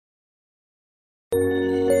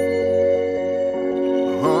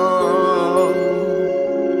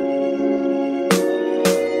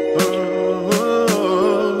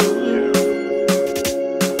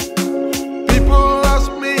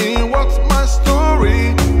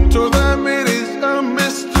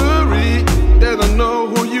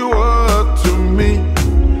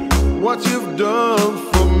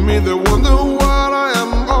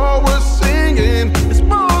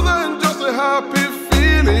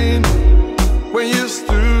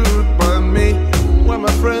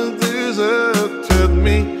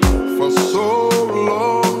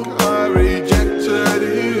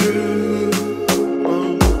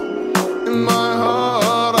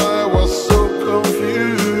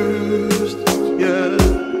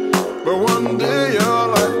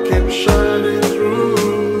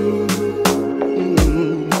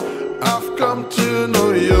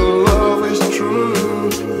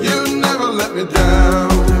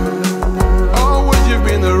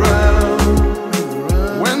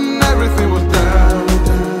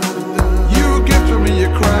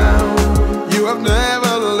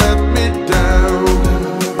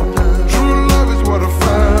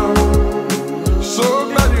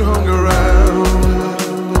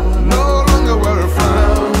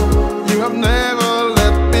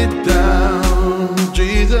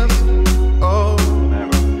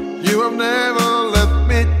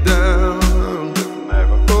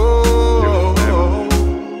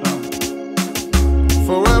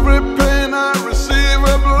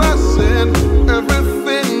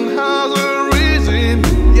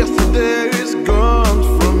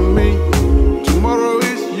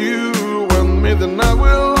me, then I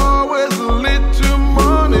will always lead to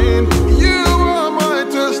morning. You are my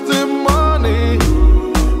testimony.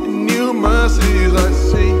 New mercies I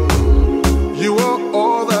see. You are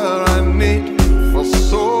all that I need. For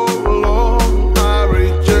so long I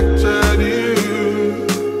rejected you.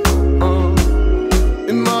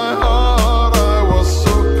 In my heart I was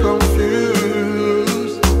so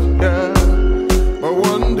confused, yeah. But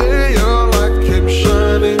one day your light came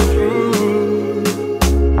shining through.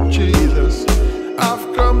 Jesus,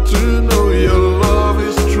 I've come to know your love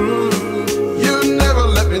is true. You never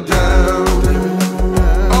let me down.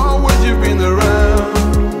 Always you've been around.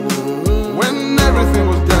 When everything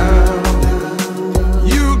was down,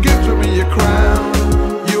 you gave to me a crown.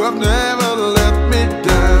 You have never let me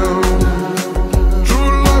down.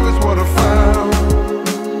 True love is what I found.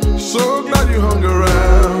 So glad you hung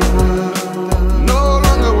around. No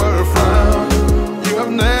longer wear a frown. You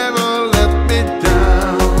have never let me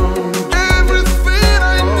down. Everything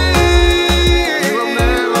I need. You have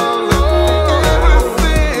never let me down.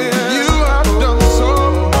 Everything. You have done so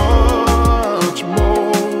much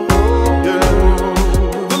more. Yeah.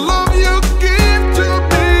 The love you give to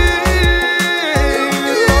me,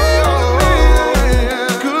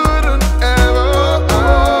 couldn't ever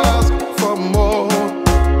ask for more.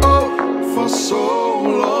 Oh, for so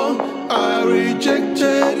long I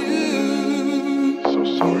rejected you. So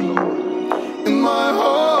sorry, Lord. In my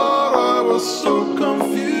heart I was so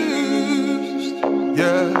confused,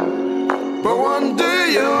 yeah. But one day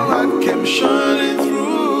your light came shining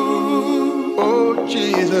through. Oh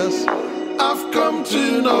Jesus, I've come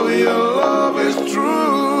to know your love is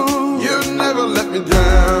true. You never let me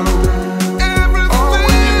down.